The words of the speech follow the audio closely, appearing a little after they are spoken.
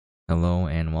Hello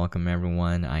and welcome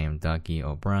everyone, I am Ducky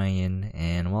Obrien,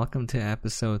 and welcome to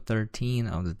episode 13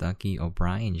 of the Ducky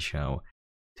Obrien Show.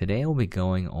 Today we'll be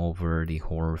going over the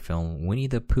horror film Winnie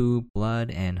the Pooh, Blood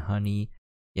and Honey.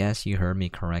 Yes, you heard me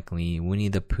correctly, Winnie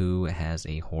the Pooh has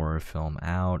a horror film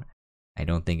out. I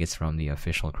don't think it's from the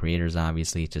official creators,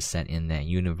 obviously, it's just set in that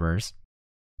universe.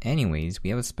 Anyways, we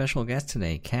have a special guest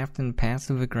today, Captain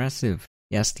Passive Aggressive.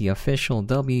 Yes, the official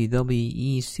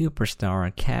WWE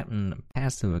superstar, Captain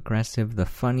Passive Aggressive, the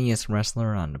funniest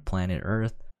wrestler on the planet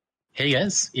Earth. Hey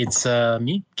guys, it's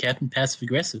me, Captain Passive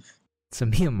Aggressive. It's a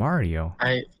me and Mario.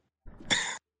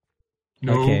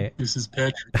 No, okay. This is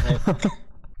Patrick.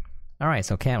 Alright,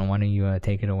 so Captain, why don't you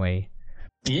take it away?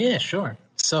 Yeah, sure.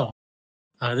 So,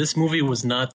 this movie was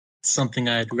not something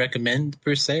I'd recommend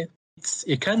per se.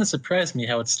 It kind of surprised me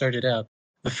how it started out.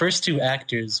 The first two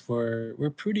actors were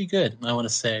pretty good, I want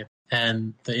to say.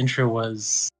 And the intro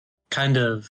was kind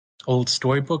of old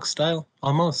storybook style,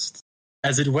 almost.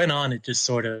 As it went on, it just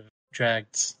sort of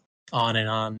dragged on and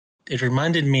on. It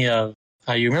reminded me of,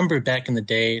 you remember back in the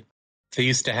day, they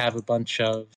used to have a bunch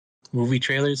of movie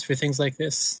trailers for things like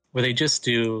this, where they just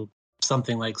do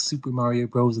something like Super Mario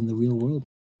Bros. In the real world,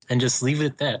 and just leave it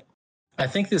at that. I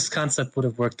think this concept would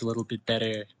have worked a little bit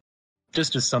better,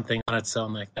 just as something on its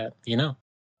own like that, you know?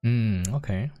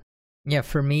 Okay. Yeah,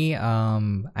 for me,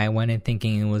 I went in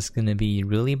thinking it was going to be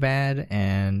really bad,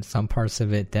 and some parts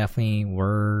of it definitely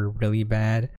were really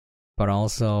bad, but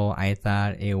also I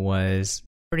thought it was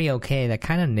pretty okay. That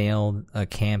kind of nailed a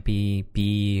campy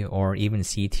B or even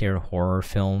C-tier horror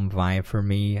film vibe for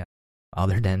me,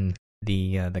 other than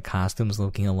the costumes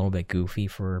looking a little bit goofy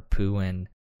for Pooh and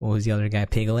what was the other guy?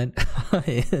 Piglet.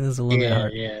 It was a little bit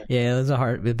hard. Yeah, it was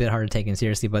a bit hard to take him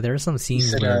seriously. But there are some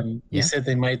scenes where you said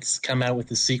they might come out with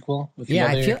a sequel. With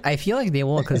I feel like they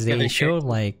will, because they showed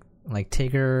like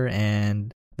Tigger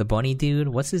and the bunny dude.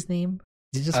 What's his name?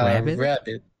 Is it just Rabbit?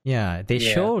 Rabbit. Yeah, they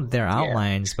showed their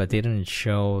outlines, but they didn't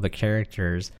show the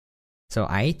characters. So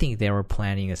I think they were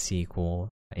planning a sequel,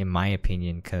 in my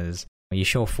opinion, because you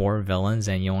show 4 villains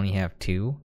and you only have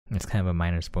 2. It's kind of a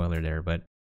minor spoiler there, but.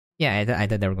 Yeah, I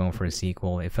thought they were going for a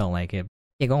sequel. It felt like it.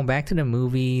 Yeah, going back to the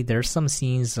movie, there's some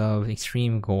scenes of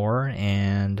extreme gore,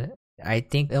 and I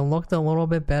think it looked a little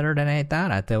bit better than I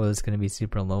thought. I thought it was going to be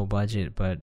super low budget,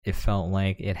 but it felt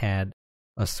like it had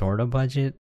a sort of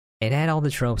budget. It had all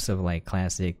the tropes of like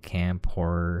classic camp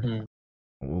horror.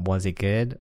 Was it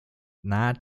good?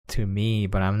 Not to me,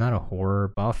 but I'm not a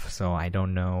horror buff, so I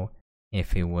don't know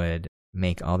if it would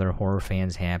make other horror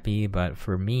fans happy. But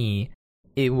for me,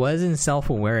 it wasn't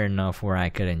self-aware enough where I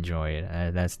could enjoy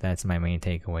it. That's my main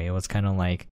takeaway. It was kind of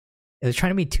like it was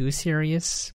trying to be too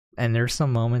serious, and there's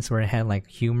some moments where it had like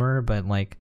humor, but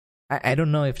like I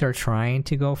don't know if they're trying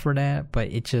to go for that, but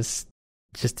it just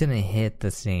didn't hit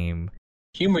the same.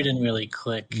 Humor didn't really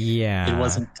click. Yeah, it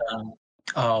wasn't.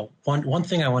 One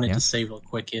thing I wanted to say real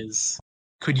quick is,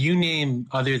 could you name,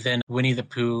 other than Winnie the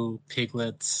Pooh,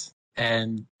 Piglet,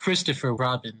 and Christopher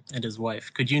Robin and his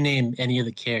wife, could you name any of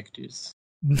the characters?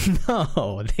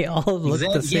 No, they all look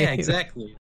the same. Yeah,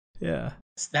 exactly. Yeah,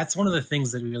 that's one of the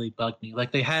things that really bugged me.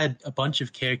 Like, they had a bunch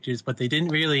of characters, but they didn't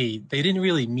really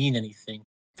mean anything.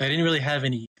 They didn't really have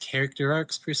any character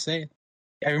arcs per se.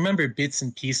 I remember bits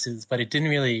and pieces, but it didn't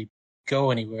really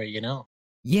go anywhere, you know?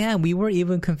 Yeah, we were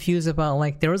even confused about,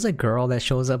 like, there was a girl that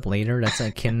shows up later that's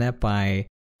like kidnapped by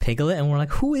Piglet, and we're like,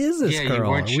 who is this girl? You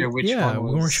weren't sure which one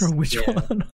was. We weren't sure which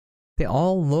one. They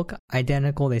all look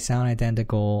identical. They sound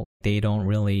identical. They don't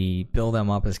really build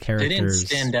them up as characters. They didn't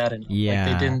stand out enough. Yeah.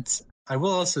 Like, they didn't. I will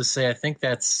also say, I think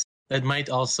that might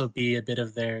also be a bit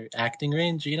of their acting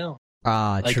range, you know?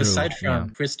 Like, true. Aside from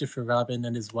Christopher Robin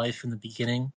and his wife in the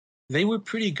beginning, they were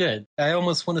pretty good. I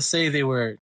almost want to say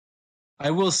I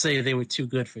will say they were too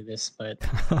good for this, but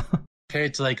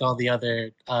compared to like all the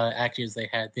other actors they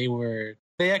had,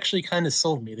 they actually kind of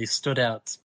sold me. They stood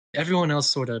out. Everyone else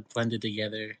sort of blended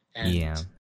together. And,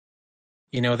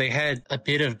 you know, they had a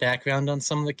bit of background on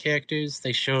some of the characters.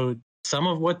 They showed some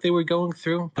of what they were going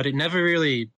through, but it never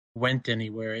really went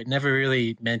anywhere. It never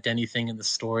really meant anything in the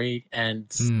story. And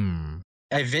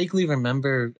I vaguely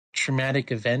remember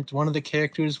traumatic event one of the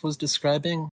characters was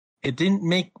describing. It didn't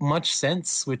make much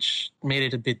sense, which made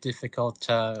it a bit difficult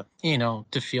to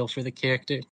feel for the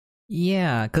character.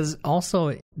 Yeah, because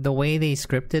also the way they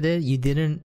scripted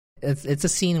it, It's a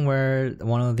scene where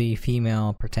one of the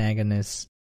female protagonists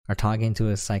are talking to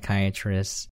a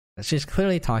psychiatrist. She's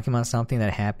clearly talking about something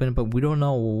that happened, but we don't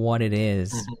know what it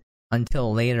is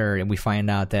until later, and we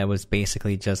find out that it was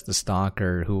basically just the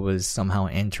stalker who was somehow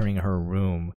entering her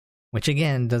room, which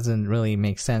again doesn't really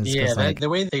make sense. Yeah, the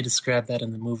way they described that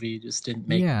in the movie just didn't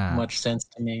make much sense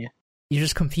to me. you're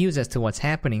just confused as to what's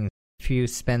happening. If you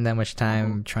spend that much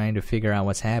time trying to figure out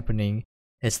what's happening,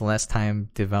 it's less time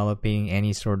developing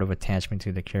any sort of attachment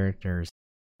to the characters.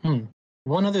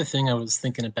 One other thing I was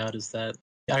thinking about is that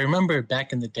I remember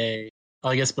back in the day,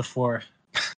 I guess before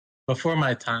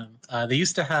my time, they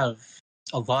used to have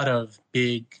a lot of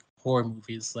big horror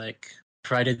movies like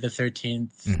Friday the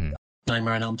 13th,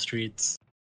 Nightmare on Elm Street.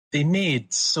 They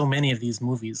made so many of these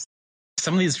movies.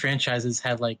 Some of these franchises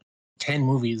had like 10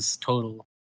 movies total,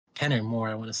 10 or more,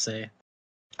 I want to say.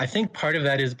 I think part of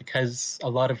that is because a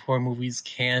lot of horror movies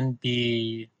can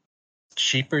be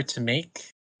cheaper to make.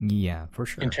 Yeah, for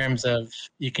sure. In terms of,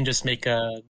 you can just make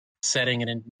a setting in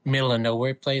a middle of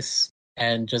nowhere place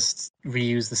and just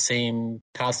reuse the same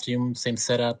costume, same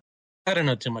setup. I don't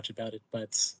know too much about it,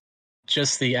 but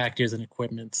just the actors and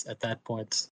equipment at that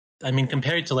point. I mean,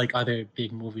 compared to like other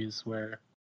big movies where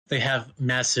they have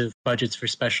massive budgets for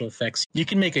special effects, you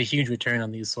can make a huge return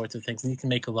on these sorts of things, and you can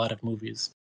make a lot of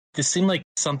movies. This seemed like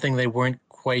something they weren't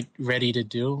quite ready to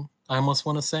do, I almost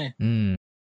want to say.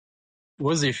 What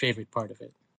was your favorite part of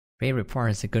it? Favorite part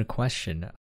is a good question.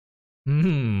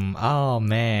 Oh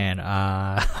man.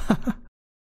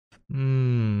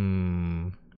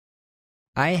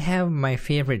 I have my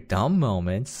favorite dumb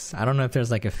moments. I don't know if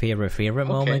there's like a favorite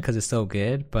moment because it's so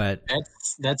good, but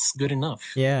that's good enough.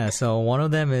 Yeah, so one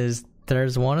of them is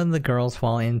there's one of the girls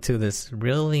fall into this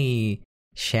really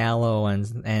shallow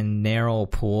and narrow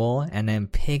pool, and then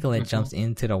Piglet jumps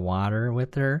into the water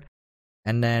with her,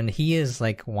 and then he is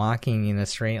like walking in a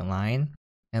straight line.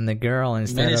 And the girl,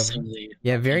 instead of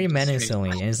very menacingly,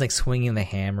 and he's like swinging the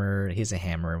hammer. He's a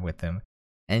hammer with him,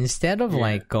 and instead of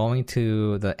like going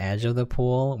to the edge of the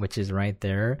pool, which is right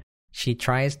there, she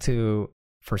tries to,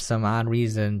 for some odd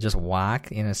reason, just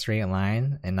walk in a straight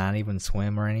line and not even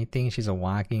swim or anything. She's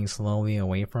walking slowly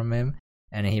away from him,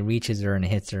 and he reaches her and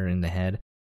hits her in the head.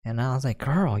 And I was like,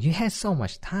 "Girl, you had so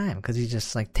much time," because he's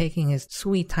just like taking his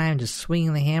sweet time, just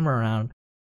swinging the hammer around.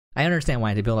 I understand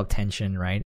why, to build up tension,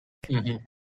 right?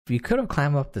 You could have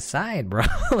climbed up the side, bro.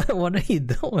 What are you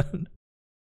doing?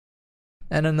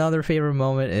 And another favorite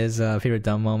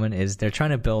dumb moment is they're trying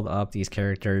to build up these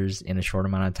characters in a short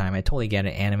amount of time. I totally get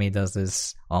it. Anime does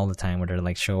this all the time, where they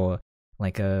like show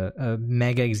like a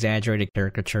mega exaggerated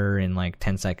caricature in like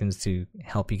 10 seconds to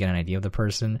help you get an idea of the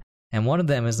person. And one of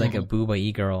them is like a booba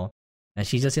e-girl, and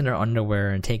she's just in her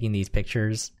underwear and taking these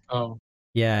pictures. Oh.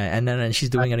 Yeah, and then she's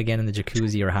doing it again in the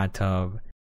jacuzzi or hot tub.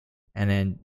 And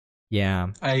then yeah.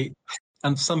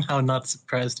 I'm somehow not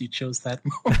surprised you chose that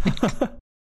moment.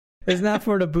 It's not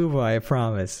for the booba, I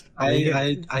promise.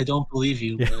 I don't believe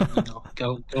you, but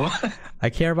go on. I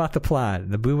care about the plot.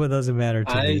 The booba doesn't matter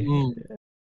to me.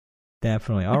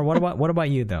 Definitely. Or what about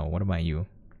you though? What about you?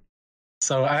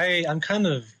 So I'm kind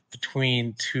of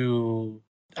between two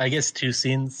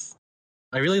scenes.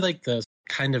 I really like the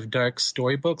kind of dark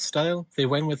storybook style they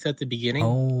went with at the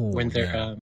beginning. When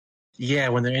they're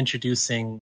when they're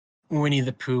introducing Winnie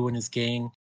the Pooh and his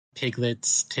gang,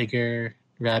 Piglets, Tigger,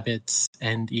 Rabbits,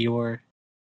 and Eeyore.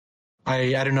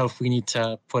 I don't know if we need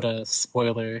to put a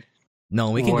spoiler.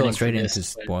 No, we can go straight into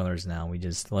spoilers now. We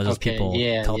just let people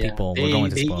tell people we're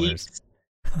going to spoilers.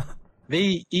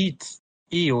 They eat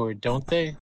Eeyore, don't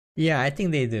they? Yeah, I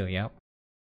think they do, yep.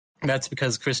 That's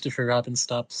because Christopher Robin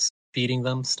stops feeding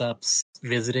them, stops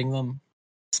visiting them,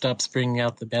 stops bringing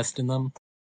out the best in them.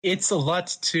 It's a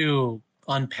lot to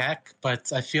unpack,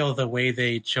 but I feel the way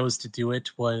they chose to do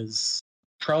it was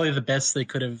probably the best they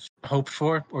could have hoped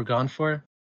for or gone for.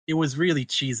 It was really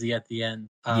cheesy at the end.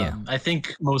 I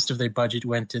think most of their budget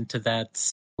went into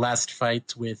that last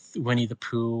fight with Winnie the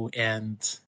Pooh and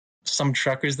some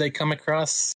truckers they come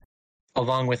across,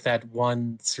 along with that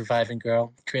one surviving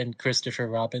girl, and Christopher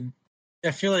Robin.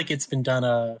 I feel like it's been done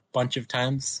a bunch of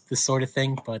times, this sort of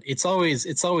thing, but it's always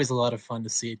a lot of fun to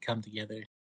see it come together.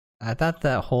 I thought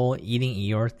that whole eating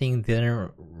Eeyore thing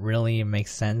didn't really make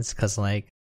sense, because like,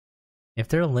 if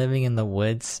they're living in the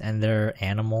woods and they're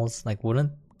animals, like,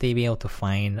 wouldn't they be able to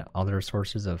find other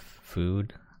sources of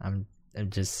food? I'm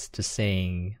just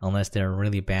saying, unless they're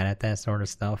really bad at that sort of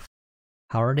stuff.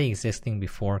 How are they existing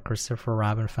before Christopher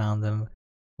Robin found them?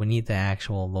 We need the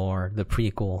actual lore, the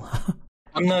prequel.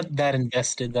 I'm not that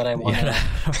invested that I want to.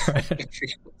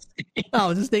 I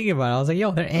was just thinking about it. I was like,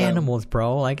 yo, they're animals,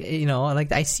 bro. Like,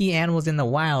 like I see animals in the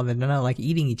wild and they're not like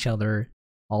eating each other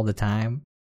all the time.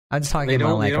 I'm just talking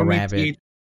about like a rabbit.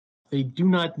 They do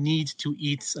not need to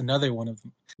eat another one of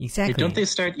them. Exactly. Don't they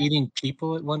start eating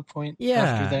people at one point? Yeah,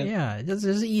 after that? Yeah. Just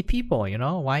eat people.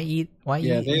 Why eat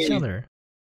each other?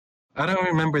 I don't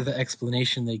remember the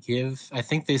explanation they give. I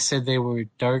think they said they were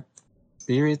dark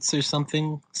spirits or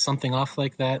something off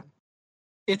like that.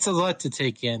 it's a lot to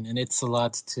take in, and it's a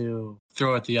lot to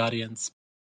throw at the audience.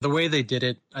 The way they did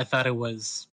it, I thought it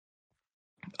was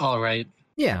all right.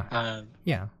 Yeah.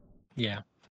 Yeah.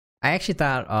 I actually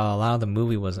thought a lot of the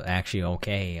movie was actually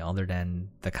okay, other than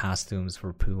the costumes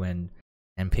for Pooh and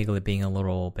Piglet being a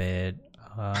little bit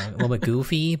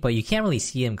goofy, but you can't really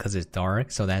see him because it's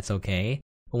dark, so that's okay.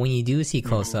 But when you do see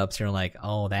close-ups, you're like,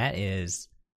 oh, that is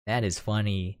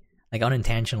funny, like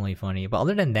unintentionally funny. But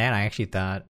other than that, I actually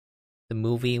thought the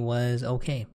movie was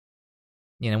okay.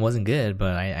 You know, it wasn't good,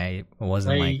 but I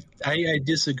wasn't I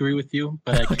disagree with you,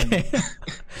 but I can.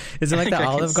 Is it like the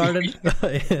Olive Garden?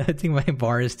 I think my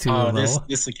bar is too low. This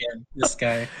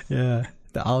guy. Yeah,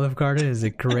 the Olive Garden is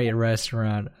a great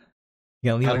restaurant.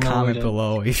 You gotta leave a comment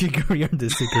below if you agree or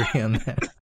disagree on that.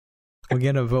 We'll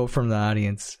get a vote from the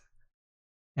audience.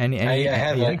 I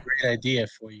have a great idea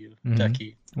for you,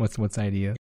 Ducky. What's the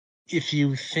idea? If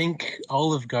you think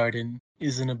Olive Garden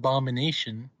is an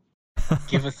abomination,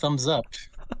 give a thumbs up.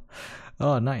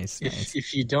 Oh, nice.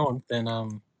 If you don't,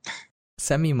 then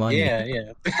send me money.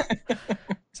 Yeah.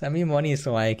 Send me money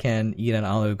so I can eat an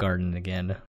Olive Garden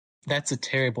again. That's a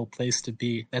terrible place to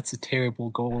be. That's a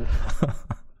terrible goal.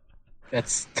 I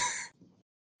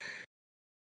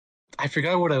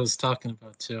forgot what I was talking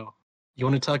about too. You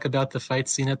want to talk about the fight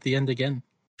scene at the end again?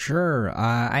 Sure.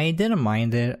 I didn't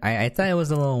mind it. I thought it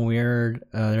was a little weird.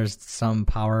 There's some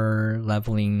power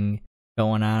leveling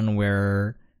going on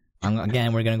where,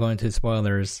 again, we're going to go into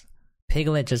spoilers.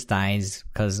 Piglet just dies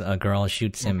because a girl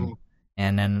shoots him.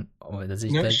 And then,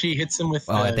 she hits him with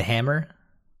the hammer?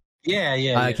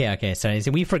 Yeah. Okay. Sorry.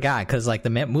 So we forgot because like the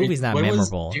movie's not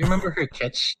memorable. Do you remember her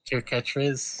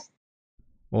catchphrase?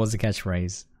 What was the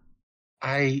catchphrase?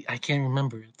 I can't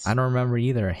remember it. I don't remember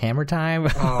either. Hammer time?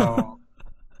 Oh.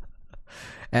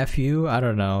 F you? I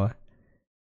don't know.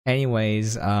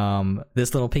 Anyways,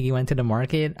 this little piggy went to the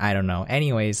market? I don't know.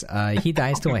 Anyways, he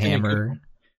dies to a hammer.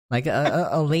 Like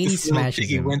a lady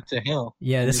smashes him. Went to hell.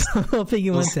 Yeah, this little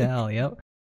piggy went to hell, yep.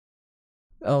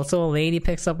 Oh, so a lady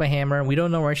picks up a hammer. We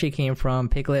don't know where she came from.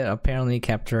 Piglet apparently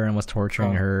kept her and was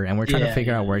torturing her, and we're trying to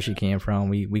figure out where she came from.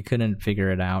 We couldn't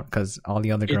figure it out because all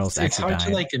the other girls actually died. It's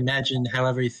hard to imagine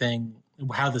how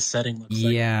the setting looks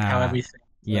like. How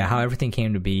everything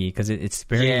came to be because it's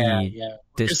very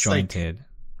disjointed.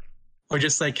 Or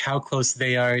just like how close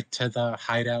they are to the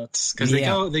hideouts because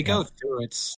they go through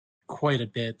it quite a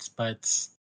bit, but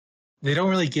they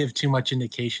don't really give too much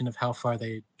indication of how far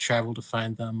they travel to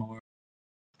find them or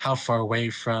how far away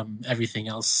from everything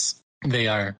else they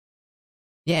are.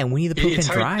 Yeah, and Winnie the Pooh can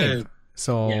drive.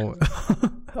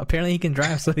 Apparently he can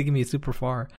drive, so he can be super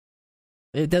far.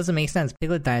 It doesn't make sense.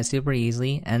 Piglet dies super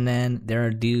easily, and then there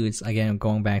are dudes, again,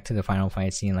 going back to the final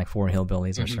fight scene, like 4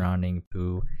 hillbillies are surrounding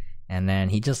Pooh, and then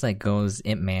he just like goes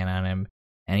Ip Man on him,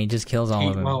 and he just kills all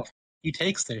of them. Well, he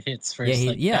takes their hits first,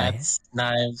 bats,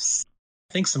 knives,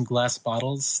 I think some glass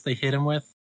bottles they hit him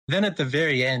with. Then at the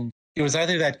very end, it was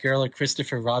either that girl or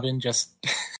Christopher Robin just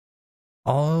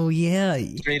oh yeah,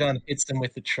 straight on hits him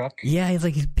with the truck. Yeah,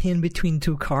 he's pinned between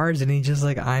 2 cars and he's just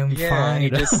like, I'm fine. He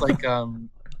just like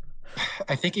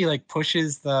I think he like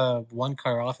pushes the one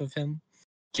car off of him,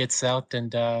 gets out,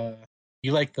 and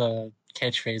you like the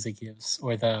catchphrase he gives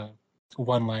or the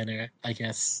one-liner, I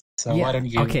guess. So why don't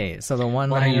you? Okay, so the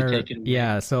one-liner.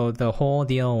 Yeah, so the whole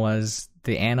deal was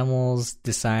the animals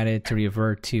decided to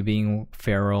revert to being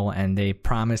feral, and they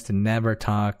promised to never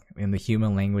talk in the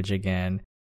human language again.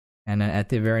 And then at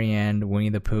the very end, Winnie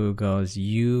the Pooh goes,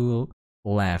 "You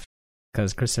left,"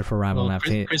 because Christopher Robin left.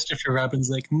 Christopher Robin's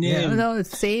like, "No,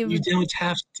 save. You don't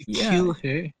have to kill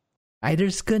her.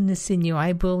 There's goodness in you.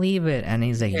 I believe it." And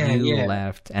he's like, "You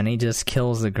left," and he just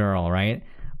kills the girl, right?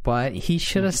 But he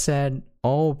should have said,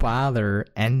 "Oh, bother,"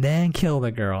 and then kill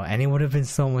the girl, and it would have been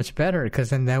so much better, because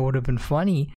then that would have been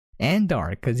funny and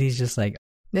dark, because he's just like,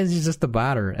 this is just a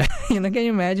bother. Can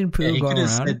you imagine Pooh going around?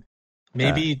 Said,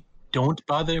 maybe don't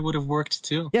bother would have worked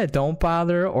too. Yeah, don't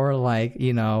bother, or like,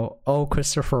 oh,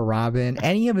 Christopher Robin.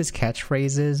 Any of his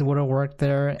catchphrases would have worked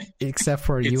there, except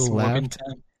for you left.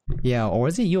 Yeah, or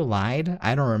was it you lied?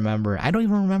 I don't remember. I don't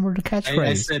even remember the catchphrase.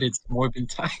 I said it's Morbin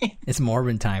time. It's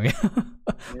Morbin time.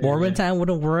 Morbin time would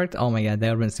have worked. Oh my god, that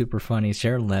would have been super funny.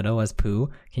 Jared Leto as Pooh.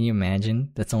 Can you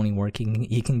imagine? That's the only work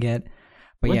he can get.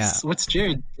 But what's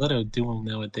Jared Leto doing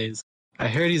nowadays? I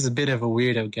heard he's a bit of a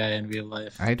weirdo guy in real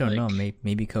life. I don't know.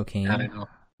 Maybe cocaine. I don't know.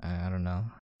 I don't know.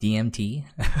 DMT.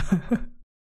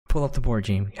 Pull up the board,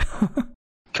 Jamie.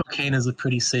 Cocaine is a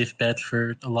pretty safe bet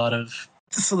for a lot of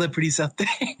celebrities out there.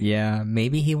 Yeah,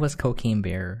 maybe he was Cocaine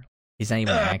Bear. He's not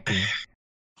even acting.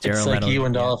 It's like you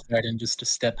and Olive Garden, just a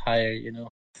step higher, the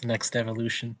next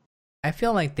evolution. I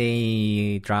feel like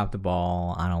they dropped the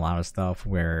ball on a lot of stuff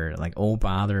where like Oh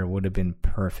Bother would have been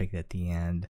perfect at the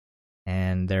end.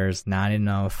 And there's not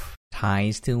enough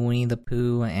ties to Winnie the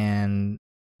Pooh, and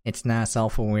it's not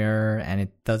self-aware, and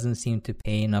it doesn't seem to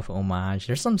pay enough homage.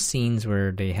 There's some scenes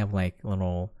where they have like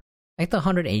little, like the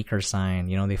 100 Acre sign,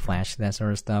 you know, they flash that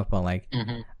sort of stuff, but like,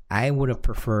 I would have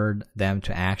preferred them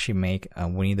to actually make a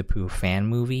Winnie the Pooh fan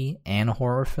movie and a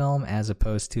horror film, as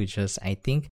opposed to just, I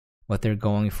think what they're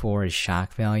going for is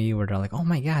shock value, where they're like, oh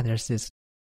my god, there's this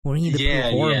Winnie the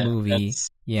Pooh horror movie.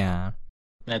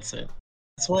 That's it.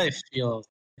 That's why I feel.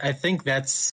 I think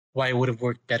that's why it would have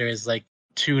worked better as like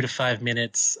 2 to 5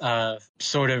 minutes,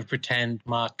 sort of pretend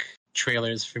mock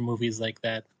trailers for movies like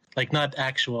that. Like not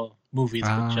actual movies,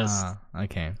 but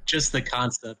just the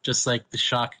concept, just like the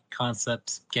shock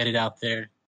concept. Get it out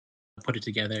there, put it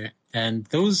together, and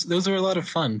those are a lot of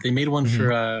fun. They made one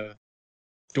for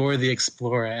Dora the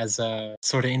Explorer as a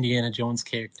sort of Indiana Jones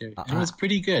character, and it was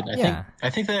pretty good.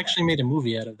 I think they actually made a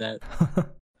movie out of that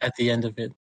at the end of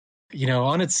it. You know,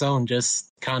 on its own,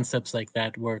 just concepts like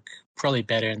that work probably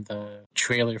better in the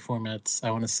trailer formats,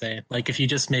 I want to say. Like, if you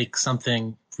just make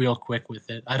something real quick with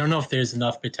it. I don't know if there's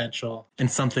enough potential in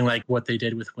something like what they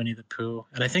did with Winnie the Pooh.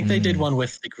 And I think they did one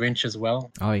with The Grinch as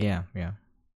well. Oh, yeah.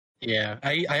 Yeah,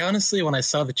 I honestly, when I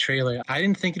saw the trailer, I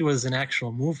didn't think it was an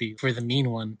actual movie for the mean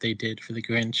one they did for The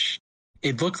Grinch.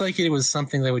 It looked like it was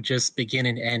something that would just begin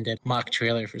and end at mock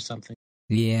trailer for something.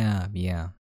 Yeah.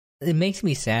 It makes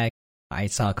me sad. I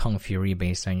saw Kung Fury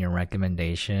based on your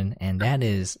recommendation, and that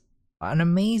is an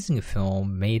amazing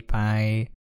film made by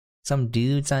some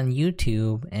dudes on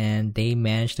YouTube, and they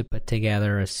managed to put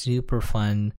together a super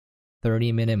fun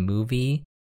 30-minute movie.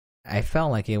 I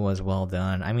felt like it was well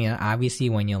done. I mean, obviously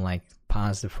when you like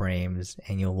pause the frames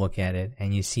and you look at it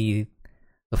and you see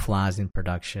the flaws in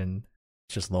production,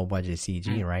 it's just low budget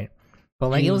CG, right? But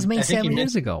like it was made 7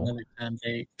 years ago.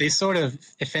 They sort of,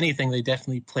 if anything, they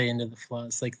definitely play into the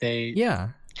flaws. Like they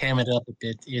ham it up a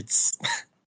bit. It's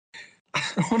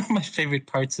one of my favorite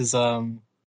parts is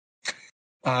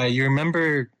you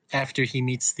remember after he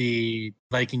meets the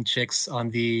Viking chicks on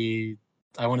the,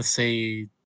 I want to say,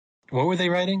 what were they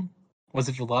riding? Was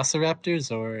it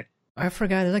velociraptors or? I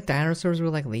forgot. It's like dinosaurs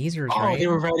with like lasers, right? Oh, they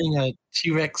were riding a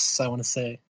T-Rex, I want to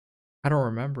say. I don't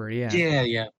remember, yeah.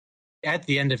 Yeah. At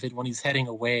the end of it, when he's heading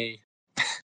away,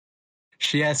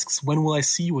 she asks, "When will I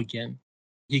see you again?"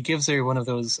 He gives her one of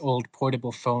those old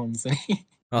portable phones, and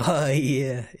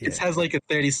it has like a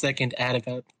 30-second ad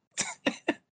about.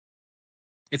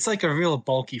 It's like a real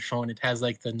bulky phone. It has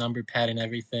like the number pad and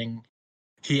everything.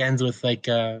 He ends with like,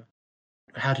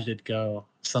 how did it go?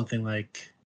 Something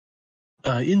like,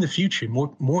 "In the future,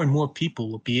 more and more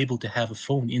people will be able to have a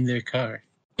phone in their car."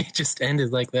 It just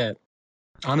ended like that.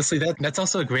 Honestly, that's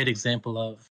also a great example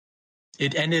of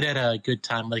it ended at a good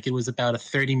time. Like it was about a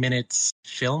 30 minutes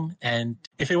film, and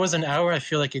if it was an hour, I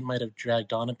feel like it might have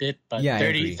dragged on a bit, but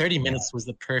 30 minutes was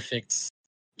the perfect.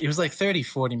 It was like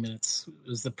 30-40 minutes. It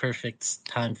was the perfect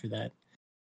time for that.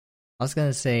 I was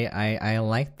gonna say I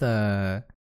like the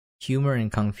humor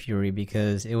in Kung Fury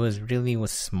because it was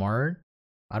smart.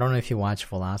 I don't know if you watch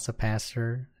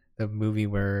Velocipaster, the movie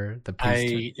where the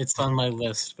police it's on my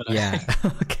list, but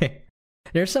okay.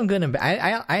 There's some good and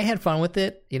bad. I had fun with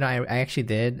it. You know, I actually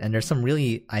did. And there's some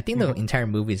really, I think the entire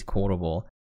movie is quotable.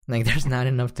 Like, there's not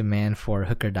enough demand for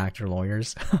hooker doctor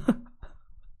lawyers.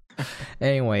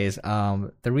 Anyways,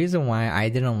 the reason why I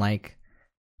didn't like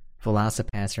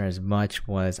Velocipaster as much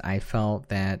was I felt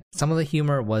that some of the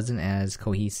humor wasn't as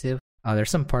cohesive. There's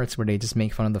some parts where they just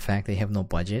make fun of the fact they have no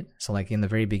budget. So, like, in the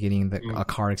very beginning, a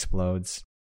car explodes.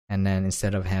 And then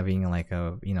instead of having like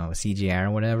a CGI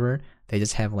or whatever, they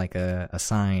just have like a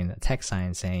text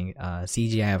sign saying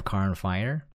CGI of car on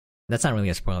fire. That's not really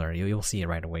a spoiler. You'll see it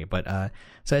right away. But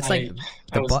so it's like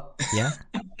yeah.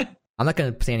 I'm not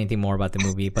gonna say anything more about the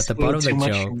movie, but the butt of the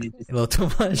joke, a little too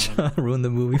much, ruined the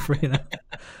movie for you.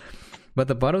 But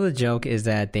the butt of the joke is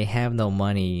that they have no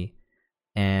money,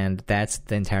 and that's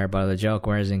the entire butt of the joke.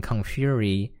 Whereas in Kung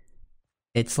Fury,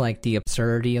 it's like the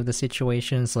absurdity of the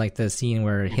situations, like the scene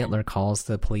where Hitler calls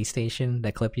the police station,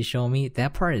 that clip you show me.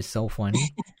 That part is so funny.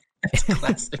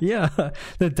 Yeah,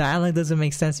 the dialogue doesn't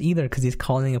make sense either because he's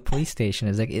calling a police station.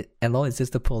 It's like, hello, is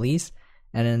this the police?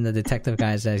 And then the detective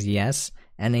guy says yes,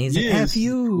 and then he's like, F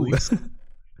you.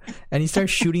 And he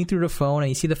starts shooting through the phone, and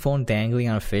you see the phone dangling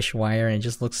on a fish wire, and it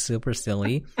just looks super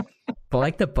silly. But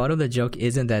like the butt of the joke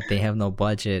isn't that they have no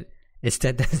budget; it's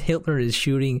that Hitler is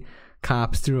shooting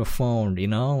cops through a phone, you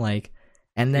know? Like,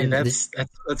 And then that's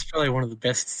probably one of the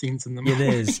best scenes in the movie.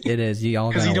 It is. You all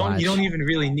because gotta watch. You don't even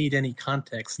really need any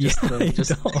context.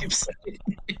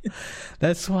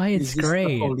 That's why it's great.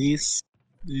 The police.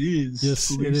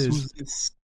 Yes, it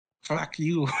is. Fuck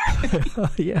you.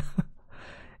 Yeah.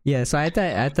 Yeah, so I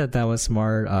thought that was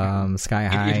smart. Sky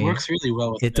High. It works really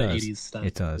well with the 80s stuff.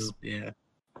 It does. Too. Yeah.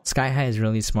 Sky High is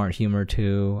really smart humor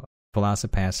too.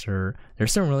 Velocipaster.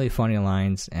 There's some really funny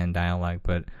lines and dialogue,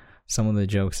 but some of the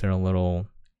jokes are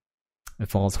it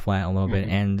falls flat a little bit,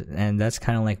 and that's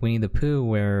kind of like Winnie the Pooh,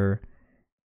 where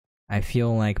I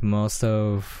feel like most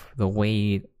of the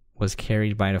weight was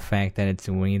carried by the fact that it's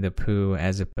Winnie the Pooh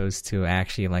as opposed to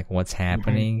actually like what's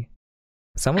happening.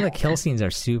 Some of the kill scenes are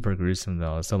super gruesome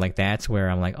though, so like that's where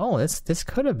I'm like, oh, this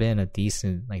could have been a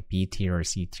decent like B tier or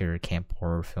C tier camp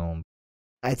horror film.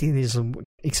 I think they just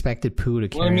expected Pooh to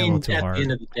carry a little too hard. At the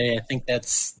end of the day, I think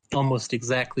that's almost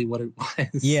exactly what it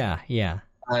was. Yeah.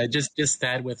 Just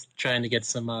that with trying to get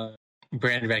some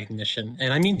brand recognition.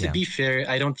 And I mean, to be fair,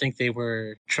 I don't think they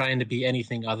were trying to be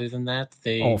anything other than that.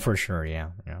 They for sure, yeah.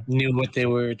 Knew what they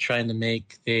were trying to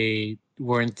make. They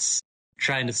weren't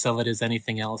trying to sell it as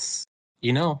anything else.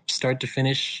 Start to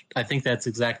finish, I think that's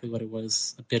exactly what it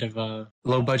was. A bit of a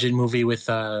low-budget movie with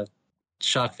a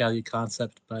shock value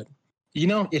concept, but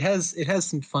it has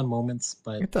some fun moments.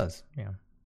 But it does, yeah.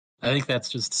 I think that's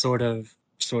just sort of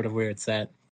where it's at.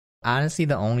 Honestly,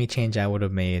 the only change I would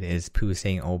have made is Pooh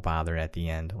saying "Oh bother" at the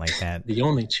end, like that. The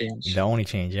only change,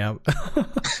 yeah.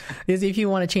 Because if you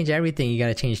want to change everything, you got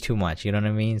to change too much. You know what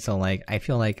I mean? So like, I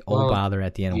feel like "Oh bother"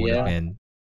 at the end would have been.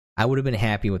 I would have been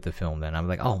happy with the film then. I'm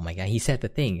like, oh my god, he said the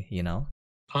thing,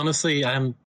 Honestly,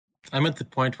 I'm at the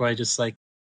point where I just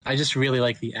really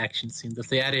like the action scenes. If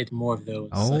they added more of those,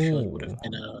 I feel like it would have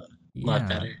been a lot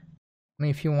better. I mean,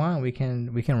 if you want, we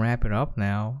can wrap it up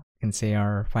now. We can say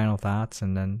our final thoughts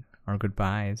and then our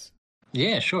goodbyes.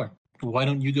 Yeah, sure. Why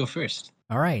don't you go first?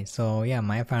 All right. So yeah,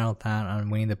 my final thought on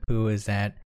Winnie the Pooh is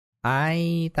that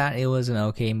I thought it was an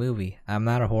okay movie. I'm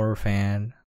not a horror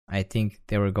fan. I think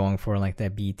they were going for like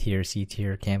that B tier, C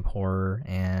tier camp horror,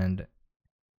 and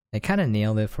they kind of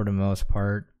nailed it for the most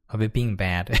part of it being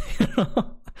bad.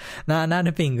 Not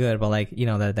it being good, but like,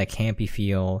 that campy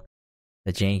feel,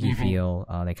 the janky feel,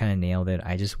 they kind of nailed it.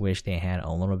 I just wish they had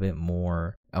a little bit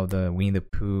more of the Winnie the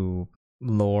Pooh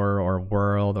lore or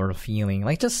world or feeling.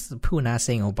 Like just Pooh not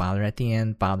saying "oh bother" at the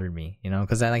end bothered me,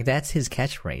 because that's his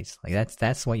catchphrase. Like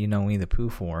that's what Winnie the Pooh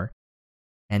for.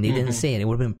 And they didn't say it. It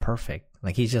would have been perfect.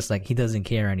 Like he's just like, he doesn't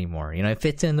care anymore. It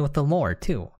fits in with the lore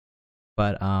too.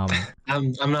 But I'm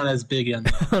not as big on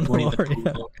the Winnie the Pooh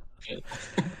lore.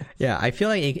 Yeah, I feel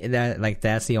like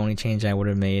that's the only change I would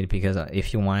have made, because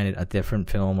if you wanted a different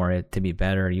film or it to be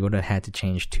better, you would have had to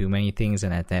change too many things,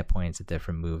 and at that point it's a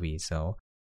different movie. So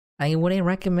would I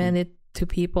recommend it to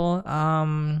people? I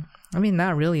mean,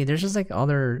 not really. There's just like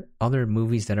other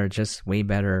movies that are just way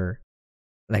better.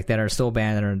 Like that are so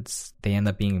bad that they end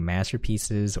up being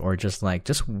masterpieces, or just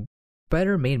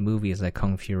better made movies like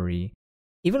Kung Fury.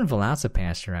 Even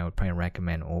Velocipaster I would probably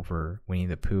recommend over Winnie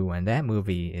the Pooh, and that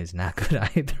movie is not good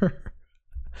either.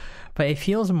 But it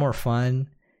feels more fun,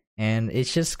 and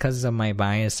it's just because of my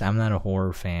bias. I'm not a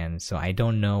horror fan, so I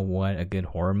don't know what a good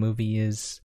horror movie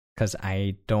is, because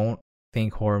I don't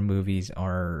think horror movies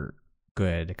are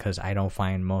good, because I don't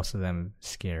find most of them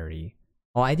scary.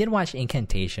 Oh, I did watch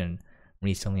Incantation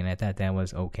recently, and I thought that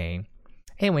was okay.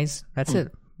 Anyways, that's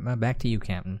it. Back to you,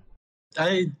 Captain.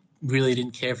 I really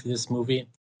didn't care for this movie.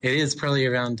 It is probably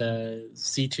around a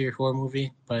C-tier horror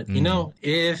movie, but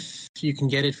if you can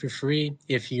get it for free,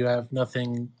 if you have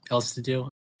nothing else to do,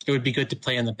 it would be good to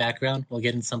play in the background while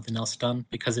getting something else done,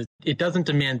 because it doesn't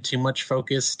demand too much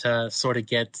focus to sort of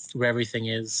get where everything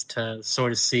is, to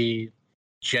sort of see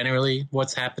generally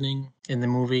what's happening in the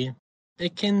movie.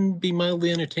 It can be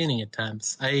mildly entertaining at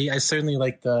times. I certainly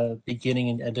like the beginning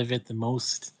and end of it the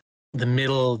most. The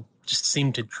middle just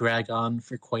seemed to drag on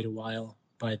for quite a while,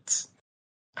 but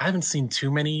I haven't seen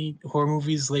too many horror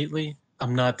movies lately.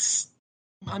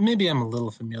 Maybe I'm a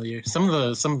little familiar. Some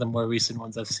of the more recent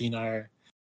ones I've seen are,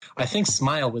 I think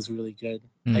Smile was really good.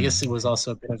 I guess it was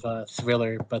also a bit of a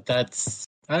thriller, but I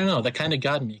don't know, that kind of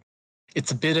got me.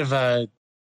 It's a bit of a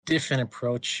different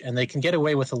approach, and they can get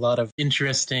away with a lot of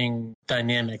interesting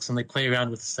dynamics, and they play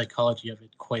around with the psychology of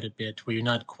it quite a bit, where you're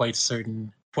not quite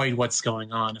certain quite what's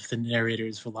going on, if the narrator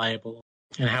is reliable,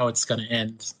 and how it's going to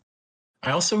end.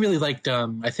 I also really liked,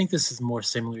 I think this is more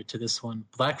similar to this one,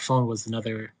 Black Phone was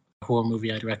another horror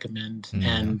movie I'd recommend,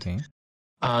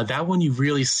 that one you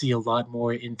really see a lot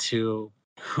more into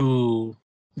who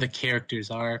the characters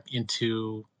are,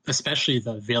 into especially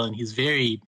the villain. He's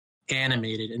very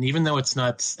animated, and even though it's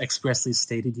not expressly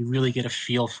stated, you really get a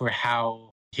feel for how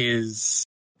his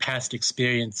past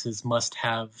experiences must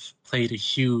have played a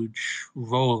huge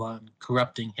role on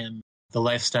corrupting him, the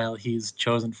lifestyle he's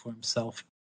chosen for himself.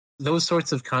 Those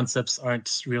sorts of concepts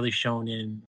aren't really shown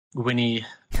in Winnie,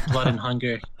 Blood and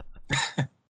Hunger.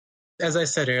 As I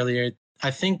said earlier,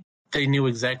 I think they knew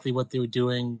exactly what they were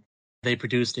doing. They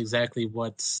produced exactly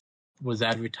what was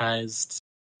advertised.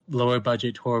 Lower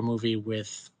budget horror movie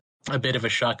with a bit of a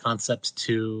shock concept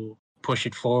to push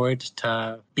it forward,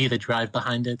 to be the drive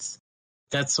behind it.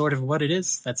 That's sort of what it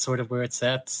is. That's sort of where it's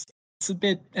at. It's a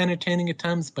bit entertaining at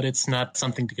times, but it's not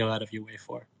something to go out of your way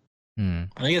for.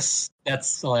 I guess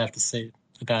that's all I have to say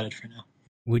about it for now.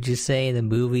 Would you say the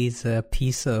movie's a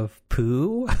piece of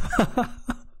poo?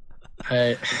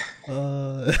 Okay,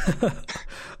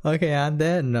 on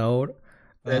that note,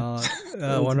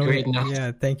 great note.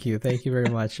 Yeah, thank you very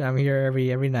much. I'm here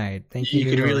every night. Thank you. You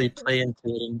could really play into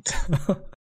it. And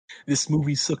this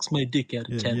movie sucks my dick out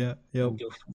of 10. Yeah. Yep.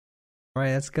 All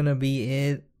right, that's gonna be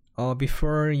it.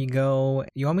 Before you go,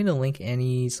 you want me to link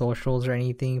any socials or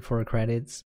anything for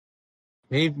credits?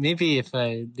 Maybe if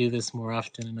I do this more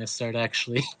often and I start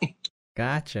actually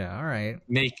Gotcha. All right.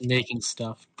 making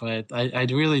stuff, but I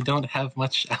really don't have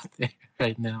much out there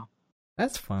right now.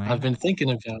 That's fine. I've been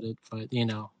thinking about it, but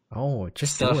Oh,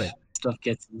 just do it. Stuff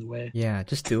gets in the way. Yeah,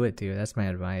 just do it, dude. That's my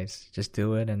advice. Just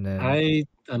do it, and then I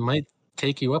might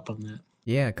take you up on that.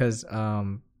 Yeah, because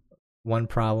one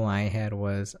problem I had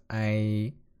was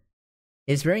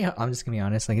it's very. I'm just gonna be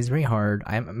honest. Like, it's very hard.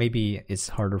 Maybe it's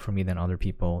harder for me than other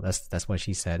people. That's what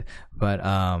she said. But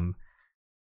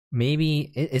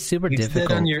maybe it's super difficult. You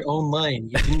said on your own line.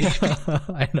 You didn't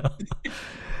I know.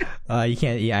 You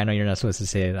can't. Yeah, I know you're not supposed to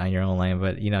say it on your own line,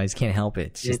 but you just can't help it.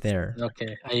 It's just there.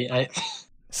 Okay.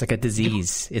 It's like a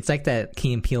disease. It's like that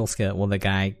Key and Peele skit where the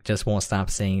guy just won't stop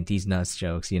saying these nuts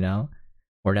jokes.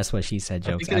 Or that's what she said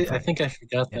jokes. I think I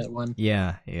forgot that one.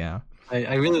 Yeah.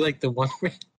 I really like the one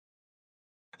where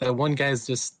that one guy's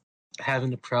just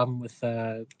having a problem with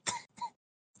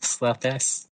slap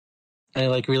ass.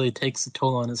 And it really takes a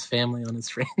toll on his family, on his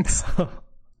friends.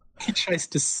 He tries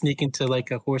to sneak into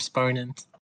a horse barn and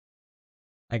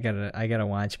I gotta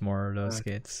watch more of those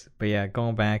skits. But yeah,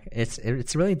 going back,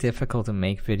 it's really difficult to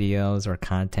make videos or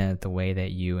content the way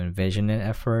that you envision it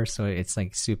at first, so it's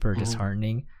super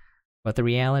disheartening. But the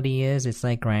reality is, it's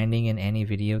like grinding in any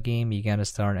video game. You gotta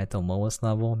start at the lowest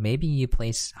level. Maybe you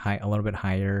place a little bit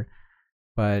higher,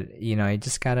 but you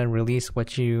just gotta release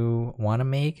what you want to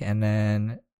make, and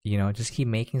then just keep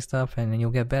making stuff, and then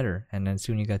you'll get better. And then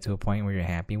soon you get to a point where you're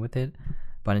happy with it.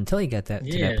 But until you get to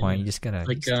that point, you just gotta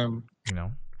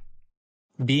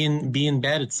being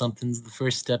bad at something's the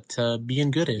first step to being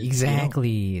good at it.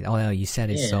 Exactly. Oh, you said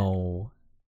it so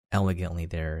elegantly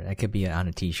there. That could be on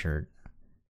a T-shirt.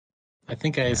 I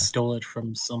think I stole it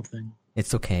from something.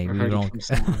 It's okay. We don't.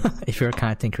 If you're a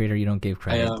content creator, you don't give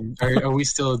credit. Are we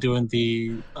still doing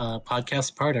the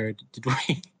podcast part, or did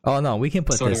we? Oh no, we can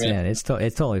put this in. It's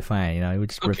totally fine. We're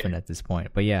just riffing at this point.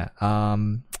 But yeah,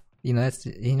 that's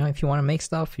if you want to make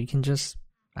stuff, you can just.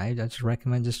 I just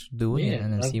recommend just doing it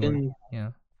and then see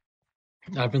what.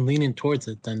 I've been leaning towards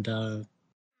it, and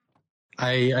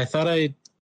I thought I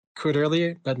could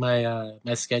earlier, but my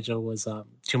schedule was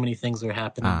too many things were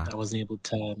happening. I wasn't able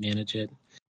to manage it.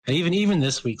 And even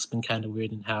this week's been kind of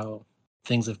weird in how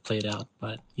things have played out.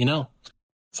 But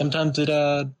sometimes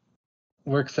it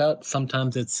works out.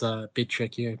 Sometimes it's a bit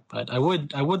trickier. But I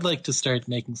would like to start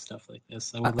making stuff like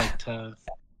this. I would like to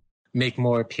make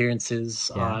more appearances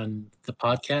on the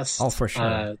podcast. Oh, for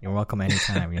sure. You're welcome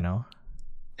anytime.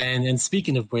 And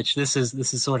speaking of which, this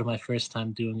is sort of my first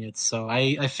time doing it. So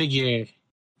I figure,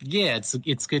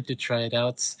 it's good to try it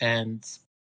out, and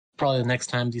probably the next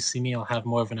time you see me, I'll have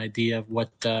more of an idea of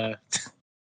what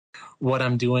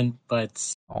I'm doing.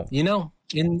 But in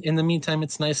the meantime,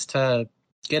 it's nice to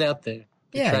get out there,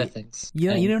 try things.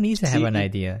 You don't need to have an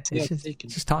idea. It's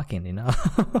just talking.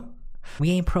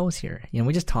 We ain't pros here.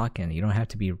 We're just talking. You don't have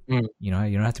to be. You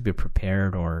don't have to be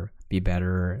prepared or be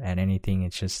better at anything.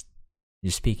 It's just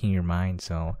you're speaking your mind.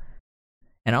 So,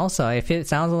 and also, if it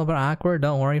sounds a little bit awkward,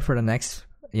 don't worry. For the next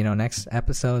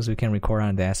episodes, we can record on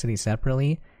Audacity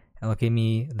separately. It'll give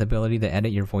me the ability to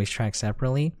edit your voice track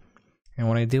separately. And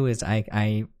what I do is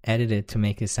I edit it to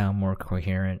make it sound more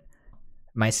coherent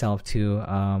myself too.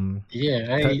 I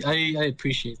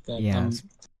appreciate that. Yeah.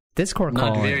 Discord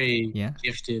not call. Very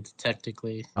gifted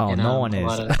technically. Oh, no one is. A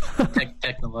lot of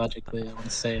technologically, I want to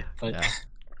say. But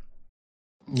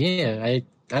I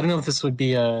don't know if this would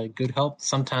be a good help.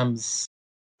 Sometimes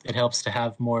it helps to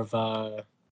have more of a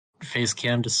face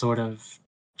cam to sort of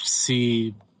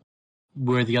see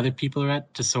where the other people are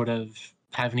at to sort of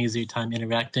have an easier time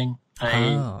interacting.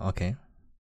 Okay.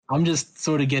 I'm just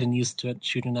sort of getting used to it,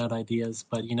 shooting out ideas.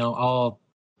 But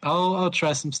I'll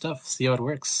try some stuff, see how it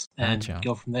works, and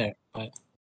go from there. But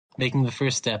making the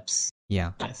first steps,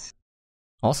 nice.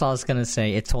 Also, I was gonna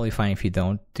say it's totally fine if you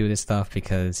don't do this stuff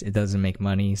because it doesn't make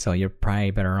money. So you're probably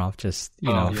better off just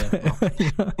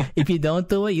if you don't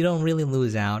do it, you don't really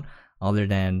lose out. Other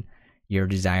than your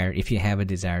desire, if you have a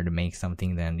desire to make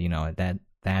something, then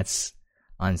that's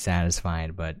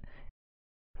unsatisfied. But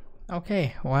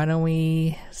okay, why don't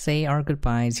we say our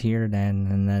goodbyes here then,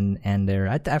 and then end there?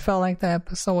 I felt like the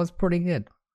episode was pretty good.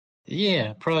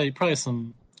 Yeah, probably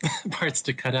some parts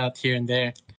to cut out here and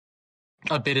there.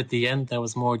 A bit at the end that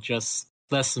was more just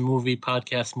less a movie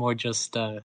podcast, more just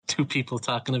two people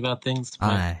talking about things.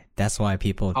 That's why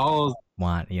people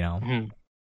want.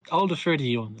 I'll defer to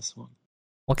you on this one.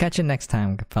 We'll catch you next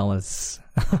time, fellas.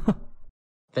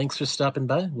 Thanks for stopping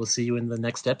by. We'll see you in the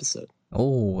next episode.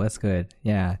 Oh, that's good.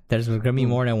 Yeah, there's gonna be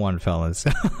more than one, fellas.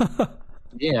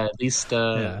 Yeah, at least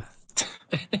at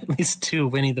least two.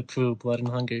 Winnie the Pooh, Blood and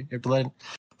Hunger, or Blood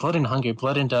and Hunger,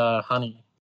 Blood and Honey.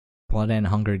 Blood and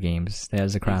Hunger Games.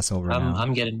 There's a crossover now.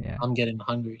 I'm getting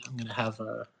hungry. I'm gonna have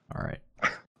all right.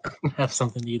 have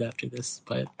something to eat after this.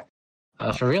 But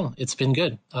for real, it's been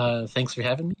good. Thanks for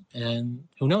having me, and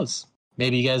who knows?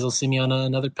 Maybe you guys will see me on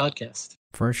another podcast.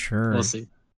 For sure. We'll see.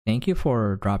 Thank you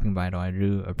for dropping by, though. I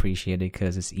do appreciate it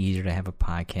because it's easier to have a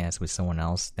podcast with someone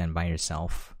else than by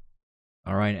yourself.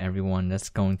 All right, everyone. That's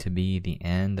going to be the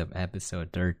end of episode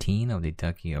 13 of the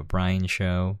Ducky Obrien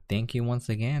Show. Thank you once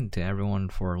again to everyone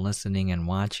for listening and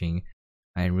watching.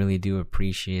 I really do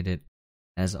appreciate it.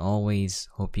 As always,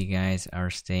 hope you guys are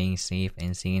staying safe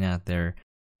and sane out there.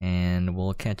 And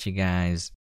we'll catch you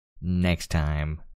guys next time.